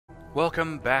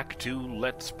Welcome back to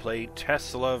Let's Play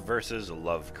Tesla vs.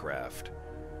 Lovecraft.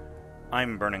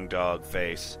 I'm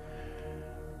BurningDogFace,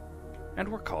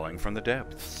 and we're calling from the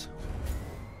depths.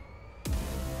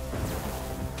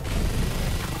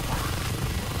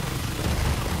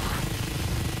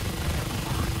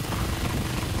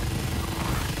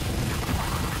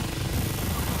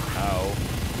 Ow.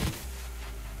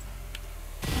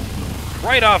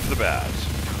 Right off the bat.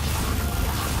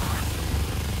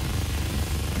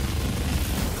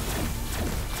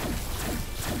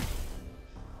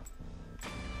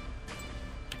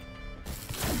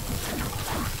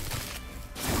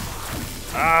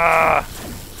 Ah!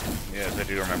 Yes, I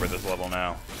do remember this level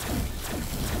now.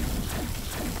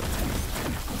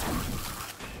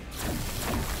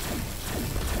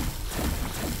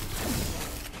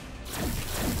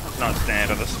 Let's not stand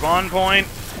at the spawn point.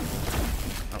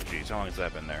 Oh geez, how long has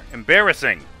that been there?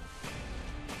 Embarrassing!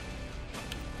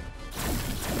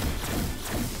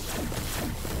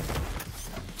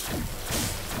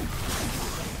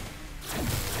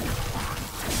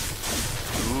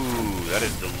 That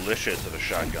is delicious of a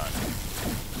shotgun.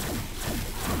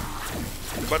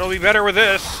 But it'll be better with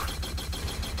this.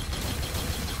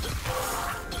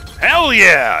 Hell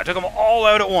yeah! I took them all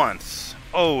out at once.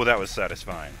 Oh, that was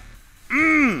satisfying.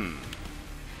 Mmm!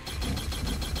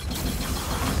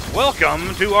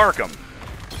 Welcome to Arkham.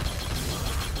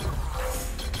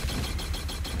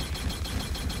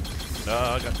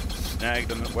 I got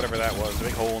snagged in whatever that was. A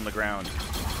big hole in the ground.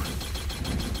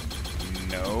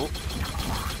 No.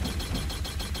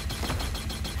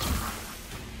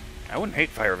 I wouldn't hate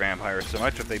fire vampires so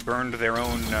much if they burned their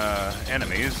own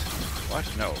enemies. What?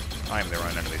 No, I'm their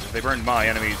own enemies. If they burned my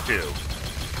enemies too.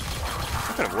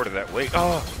 I could have worded that way.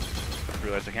 Oh! I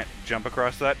realized I can't jump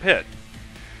across that pit.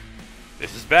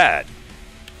 This is bad.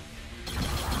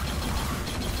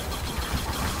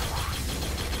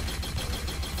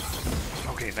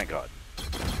 Okay, thank God.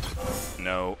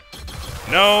 No.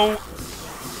 No!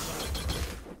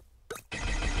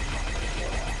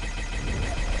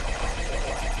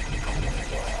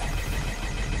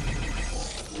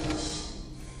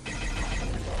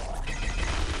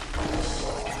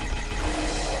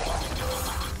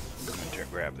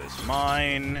 Grab this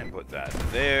mine and put that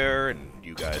there, and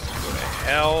you guys can go to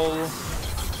hell.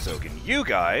 So can you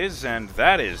guys, and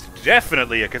that is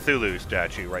definitely a Cthulhu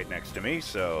statue right next to me,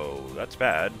 so that's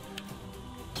bad.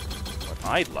 What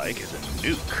I'd like is a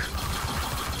nuke.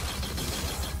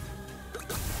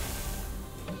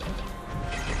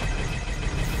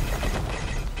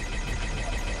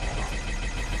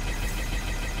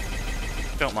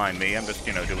 Don't mind me, I'm just,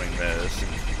 you know, doing this.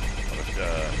 And just,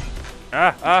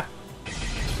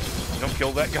 don't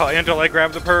kill that guy until I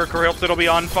grab the perk, or else it'll be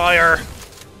on fire.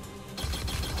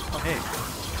 Oh,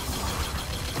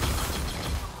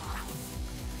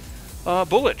 hey.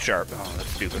 Bullet sharp. Oh, that's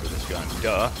stupid with this gun.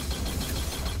 Duh.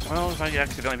 Well, if I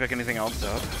accidentally pick anything else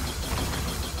up.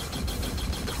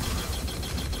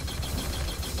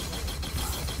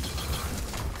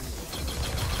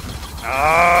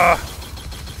 Ah!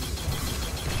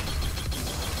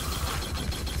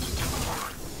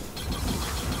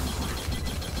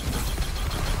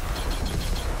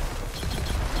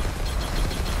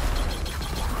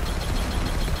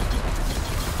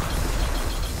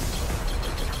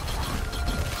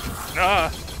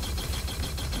 Ah!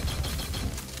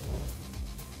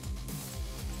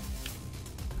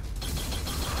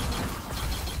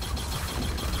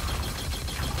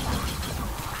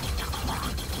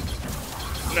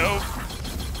 No.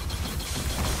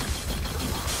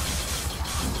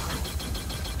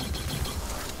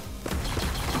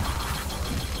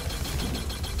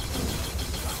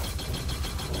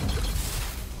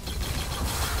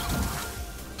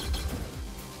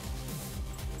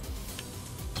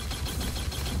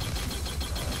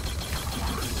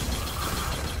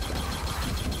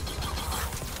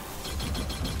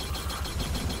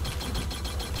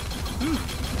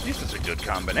 This is a good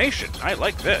combination. I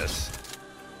like this.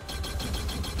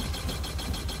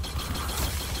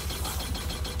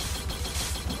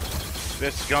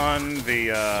 This gun, the,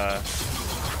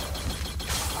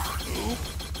 Ooh.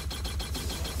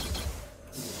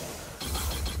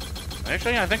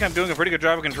 Actually, I think I'm doing a pretty good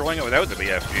job of controlling it without the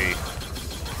BFG.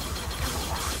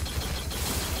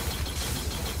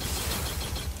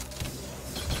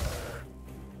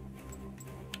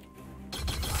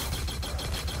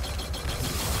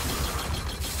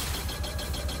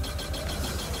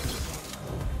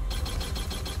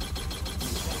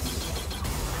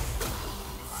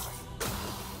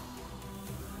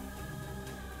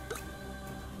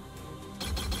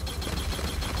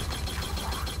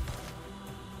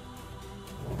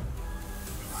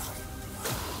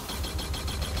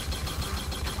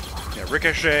 Yeah,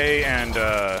 ricochet and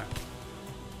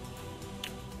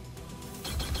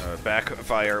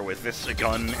backfire with this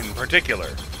gun in particular.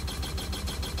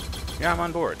 Yeah, I'm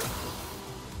on board.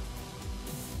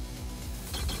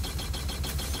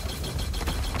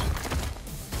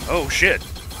 Oh, shit.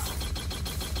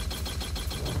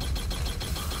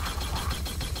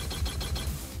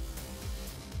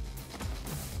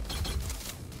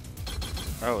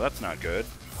 Oh, that's not good.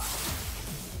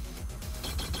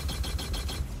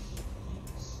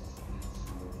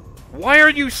 Why are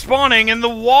you spawning in the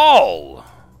wall?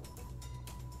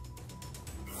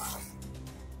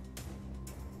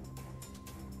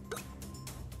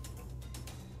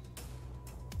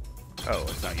 Oh,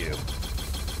 it's not you.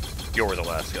 You're the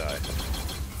last guy.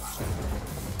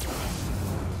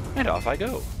 And off I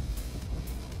go.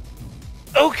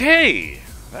 Okay!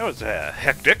 That was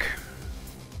hectic.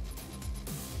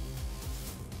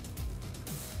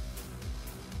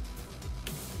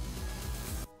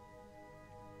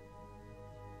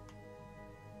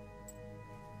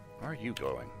 Where are you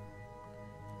going?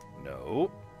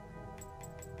 No.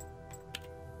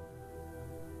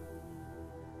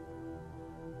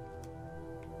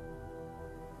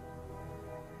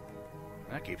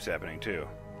 That keeps happening too.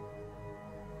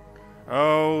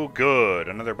 Oh, good.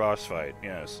 Another boss fight,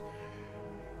 yes.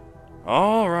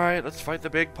 Alright, let's fight the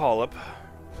big Polyp.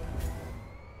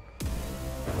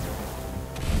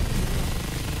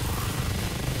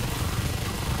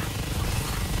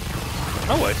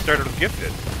 Oh, I started with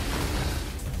Gifted.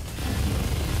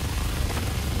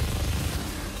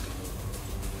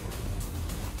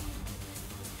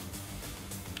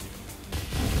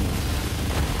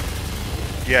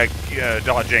 Yeah,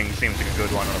 dodging seems like a good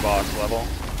one on a boss level.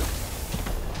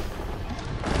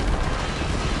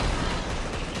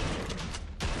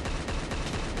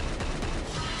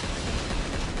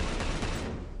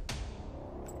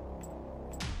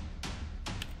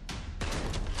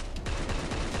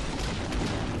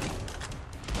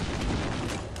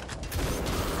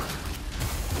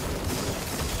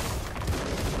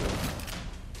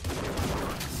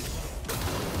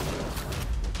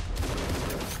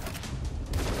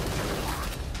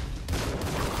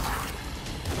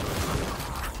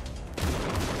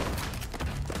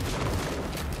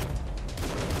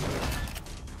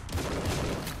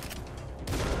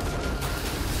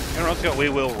 It's got We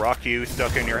Will Rock You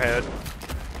stuck in your head.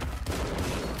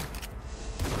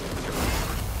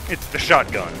 It's the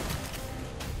shotgun.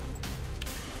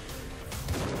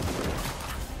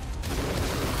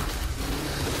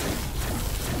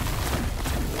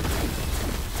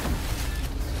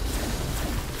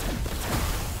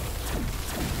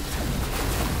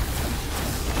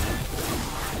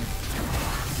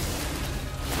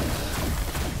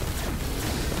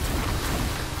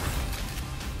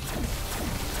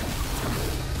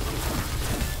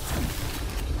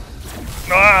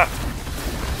 Ah!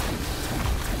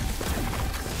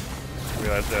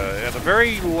 Realized at the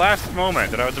very last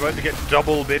moment that I was about to get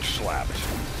double bitch slapped.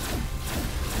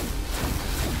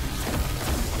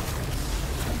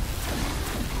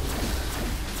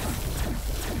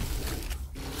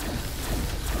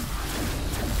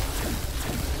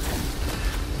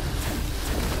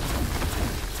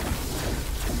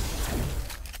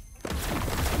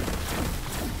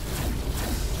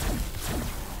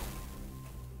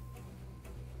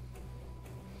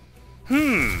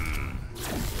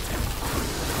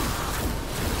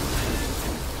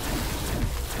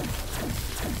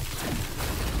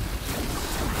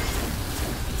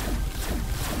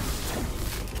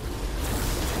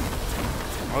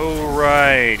 Oh,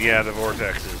 right. Yeah, the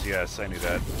vortexes. Yes, I knew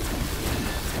that.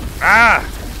 Ah!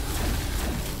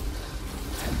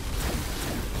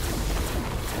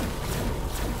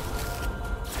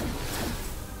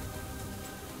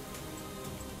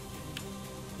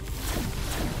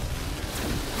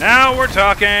 Now we're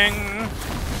talking!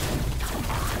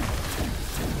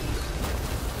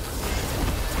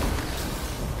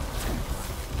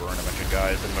 Burn a bunch of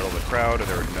guys in the middle of the crowd,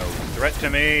 they're no threat to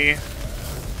me.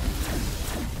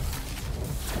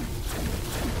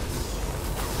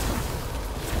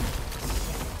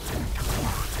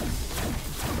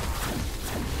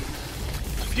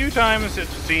 A few times it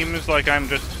seems like I'm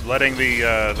just letting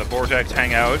the vortex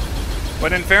hang out,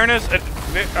 but in fairness,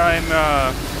 I'm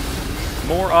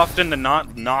more often than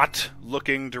not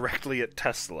looking directly at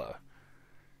Tesla.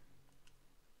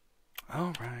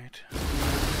 All right.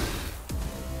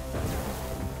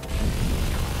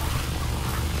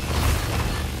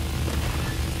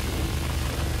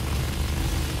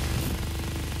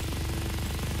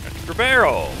 Extra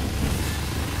barrel.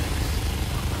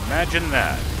 Imagine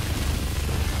that.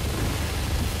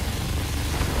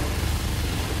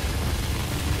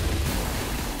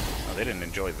 they didn't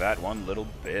enjoy that one little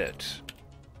bit.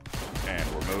 And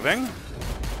we're moving.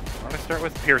 Why don't I start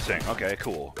with piercing? Okay,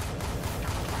 cool.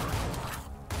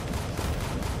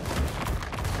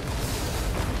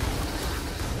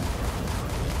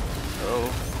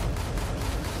 Oh.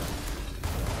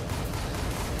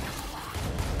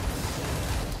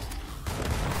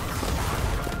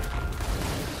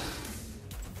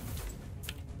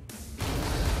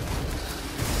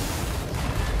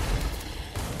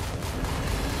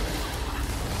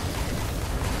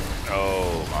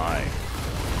 Oh my.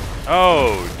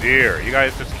 Oh dear, you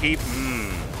guys just keep...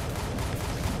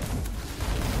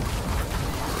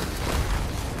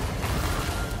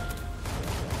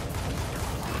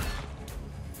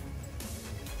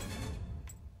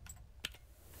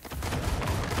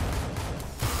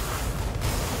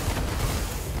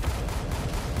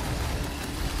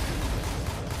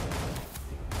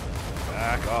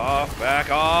 Back off, back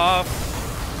off!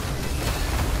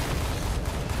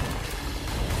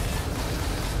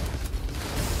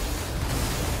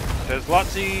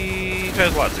 Teslotzi,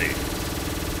 Teslotzi.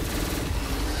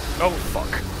 Oh,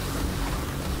 fuck.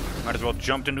 Might as well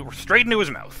jump straight into his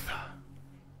mouth.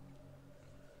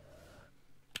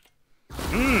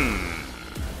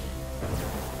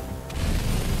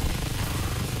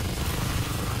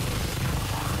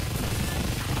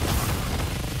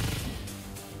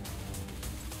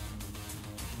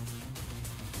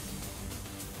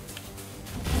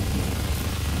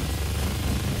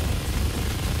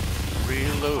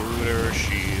 Reloader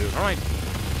shield. Alright.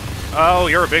 Oh,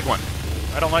 you're a big one.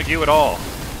 I don't like you at all.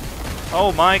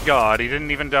 Oh my god, he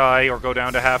didn't even die or go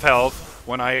down to half health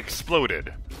when I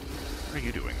exploded. What are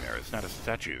you doing there? There's not a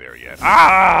statue there yet.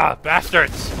 Ah!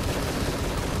 Bastards!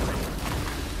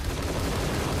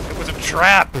 It was a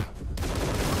trap!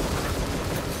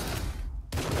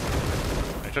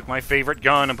 I took my favorite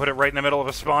gun and put it right in the middle of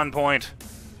a spawn point.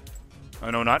 Oh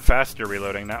no, not faster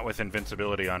reloading, not with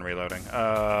invincibility on reloading.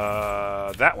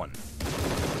 That one.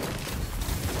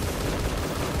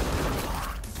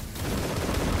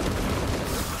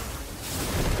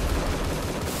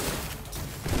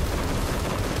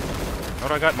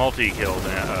 Oh, I got multi-killed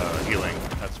healing.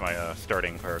 That's my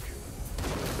starting perk.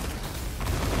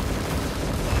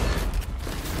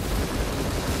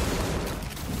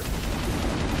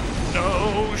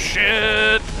 No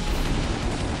shit!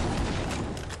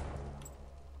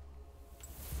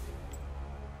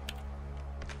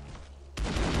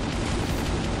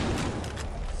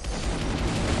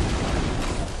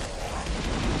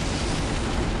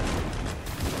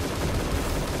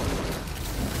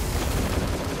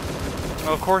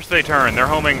 Of course they turn. They're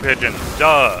homing pigeons.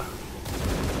 Duh.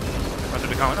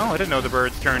 Oh, I didn't know the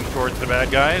birds turned towards the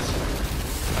bad guys.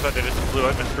 I thought they just flew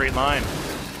out in a straight line.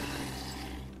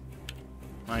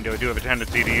 Mind you, I do have a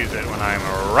tendency to use it when I'm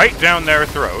right down their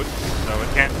throats, so it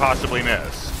can't possibly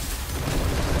miss.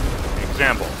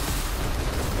 Example.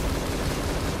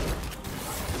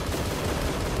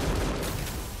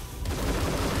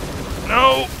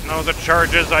 No! No, the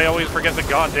charges. I always forget the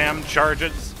goddamn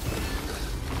charges.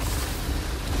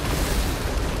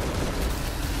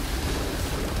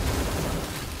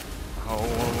 Oh,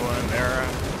 and there.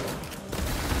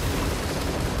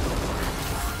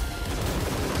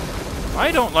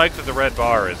 I don't like that the red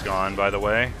bar is gone, by the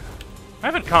way. I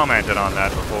haven't commented on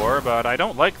that before, but I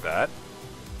don't like that.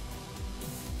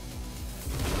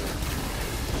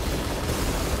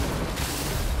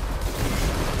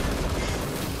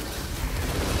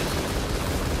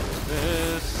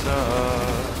 This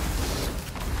sucks.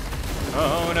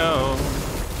 Oh no.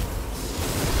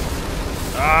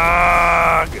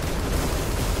 Ah!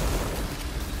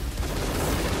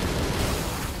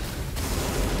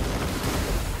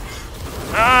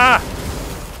 Ah!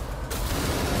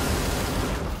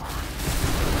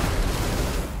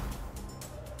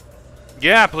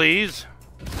 Yeah, please.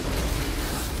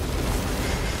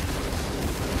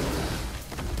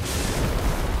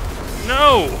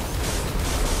 No!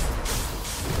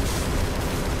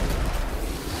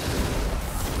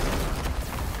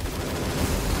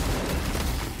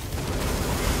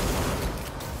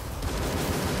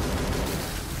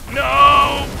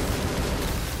 No!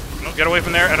 No, get away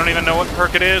from there. I don't even know what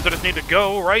perk it is. I just need to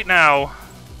go right now.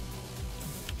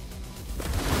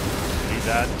 Need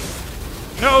that.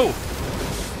 No!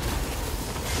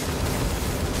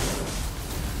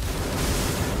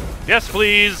 Yes,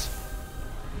 please.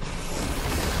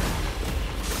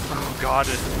 Oh, God.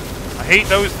 I hate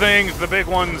those things, the big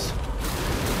ones.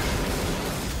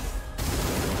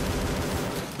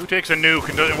 Who takes a nuke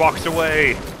and walks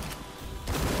away?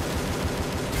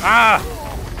 Ah!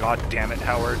 God damn it,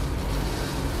 Howard.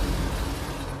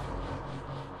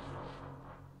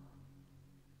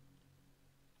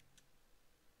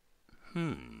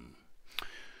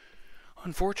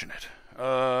 Unfortunate.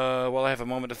 While I have a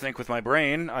moment to think with my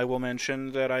brain, I will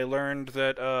mention that I learned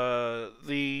that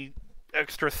the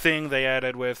extra thing they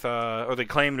added with, or they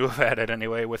claim to have added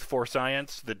anyway, with For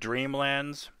Science, the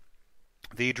Dreamlands.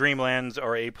 The Dreamlands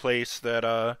are a place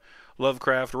that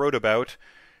Lovecraft wrote about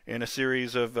in a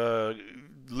series of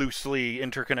loosely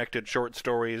interconnected short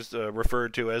stories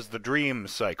referred to as the Dream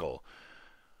Cycle.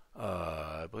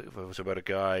 I believe it was about a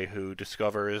guy who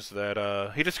discovers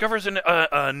that he discovers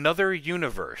another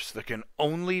universe that can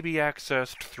only be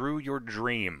accessed through your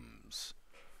dreams.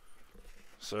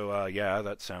 So, yeah,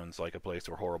 that sounds like a place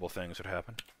where horrible things would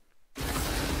happen.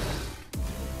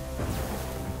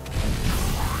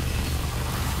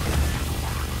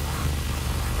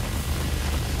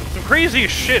 Some crazy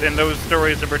shit in those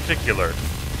stories in particular.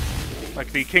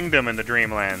 Like the kingdom in the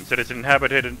Dreamlands that is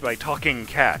inhabited by talking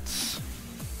cats.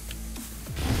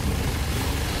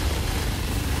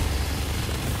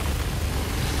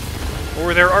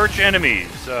 Or their arch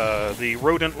enemies, the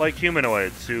rodent-like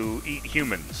humanoids who eat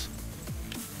humans.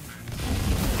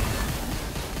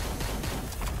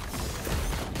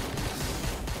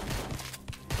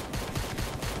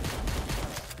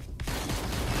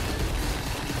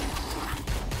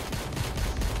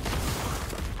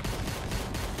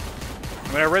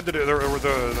 I mean, I read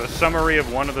the summary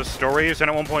of one of the stories, and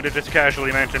at one point it just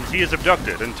casually mentions he is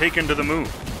abducted and taken to the moon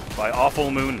by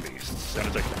awful moon beasts. And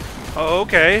it's like, oh,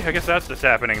 okay, I guess that's just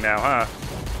happening now, huh?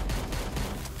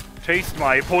 Taste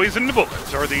my poisoned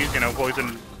bullets, or these,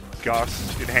 poison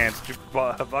gas-enhanced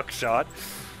buckshot.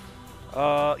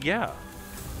 Yeah.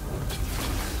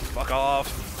 Fuck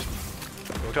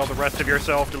off. Go tell the rest of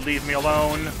yourself to leave me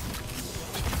alone.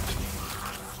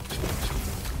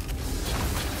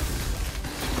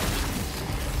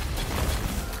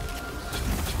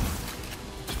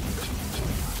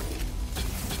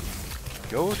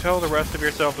 Go tell the rest of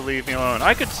yourself to leave me alone.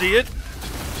 I could see it.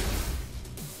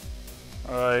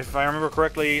 If I remember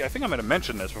correctly, I think I might have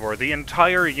mentioned this before. The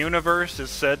entire universe is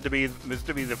said to be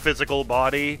the physical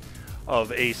body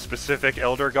of a specific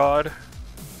elder god.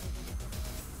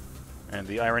 And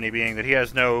the irony being that he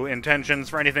has no intentions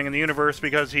for anything in the universe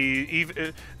because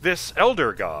this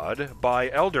elder god, by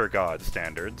elder god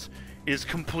standards, is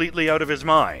completely out of his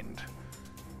mind.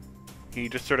 He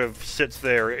just sort of sits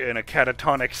there in a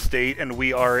catatonic state, and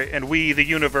we, the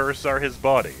universe, are his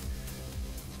body.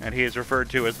 And he is referred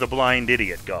to as the blind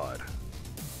idiot god.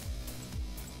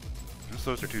 I guess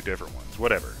those are two different ones.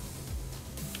 Whatever.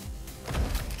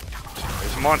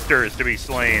 There's monsters to be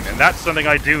slain, and that's something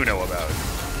I do know about.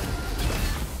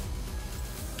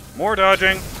 More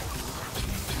dodging.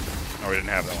 Oh, we didn't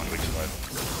have that one. We can let.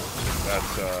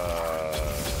 That's,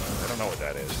 I don't know what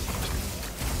that is.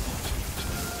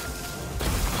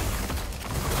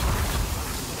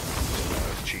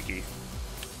 Cheeky.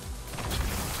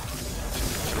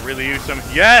 Could really use some.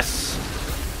 Yes!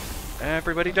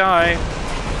 Everybody die.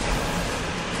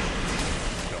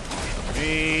 Don't mind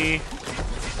me.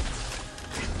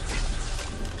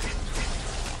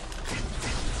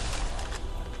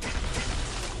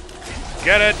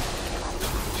 Get it!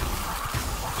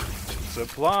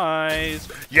 Supplies.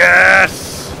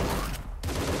 Yes!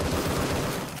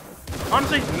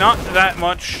 Honestly, not that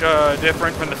much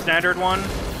different from the standard one.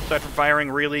 Aside from firing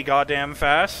really goddamn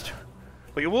fast.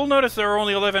 But you will notice there are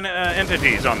only 11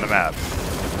 entities on the map.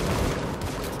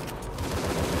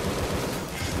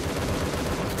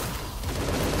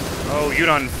 Oh, you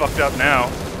done fucked up now.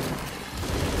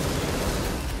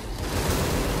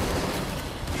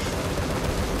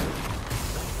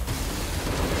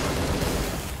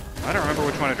 I don't remember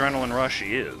which one Adrenaline Rush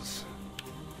is.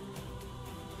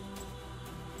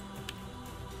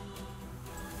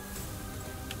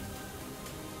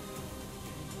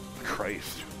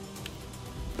 Christ.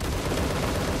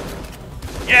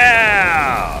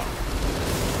 Yeah!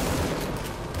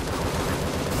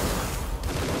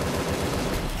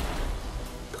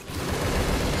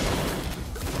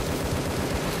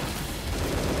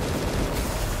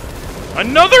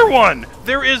 Another one!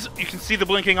 There is, you can see the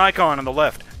blinking icon on the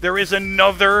left. There is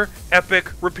another epic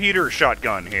repeater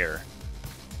shotgun here.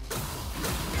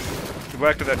 Go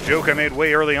back to that joke I made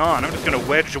way early on. I'm just gonna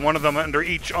wedge one of them under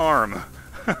each arm.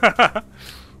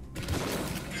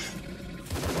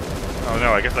 Oh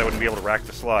no, I guess I wouldn't be able to rack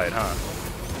the slide, huh?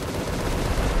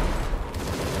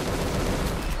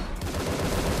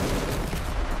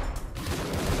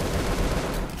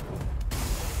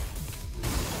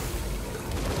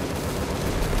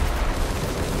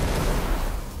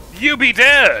 You be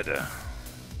dead!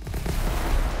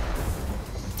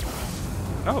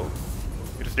 Oh.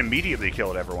 You just immediately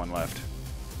killed everyone left.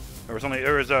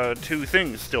 There was two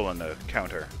things still in the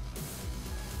counter.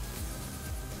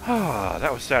 Ah,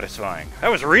 that was satisfying. That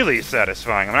was really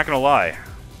satisfying, I'm not gonna lie.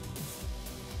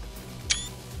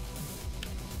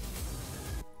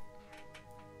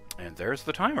 And there's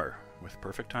the timer, with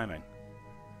perfect timing.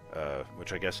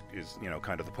 Which I guess is, you know,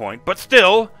 kind of the point, but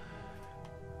still!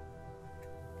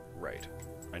 Right.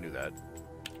 I knew that.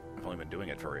 I've only been doing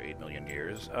it for 8 million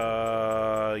years.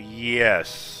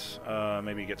 Yes.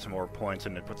 Maybe get some more points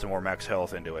and put some more max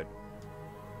health into it.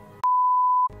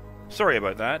 Sorry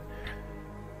about that.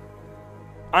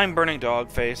 I'm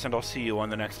BurningDogFace, and I'll see you on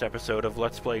the next episode of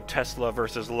Let's Play Tesla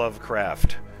vs.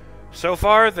 Lovecraft. So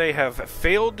far, they have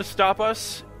failed to stop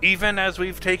us, even as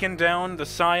we've taken down the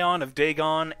Scion of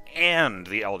Dagon and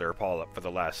the Elder Polyp for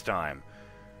the last time.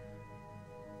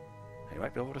 They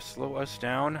might be able to slow us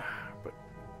down, but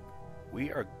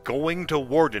we are going to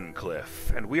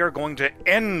Wardenclyffe, and we are going to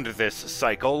end this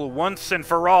cycle once and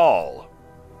for all.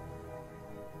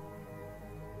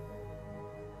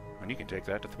 And you can take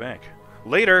that to the bank.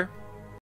 Later!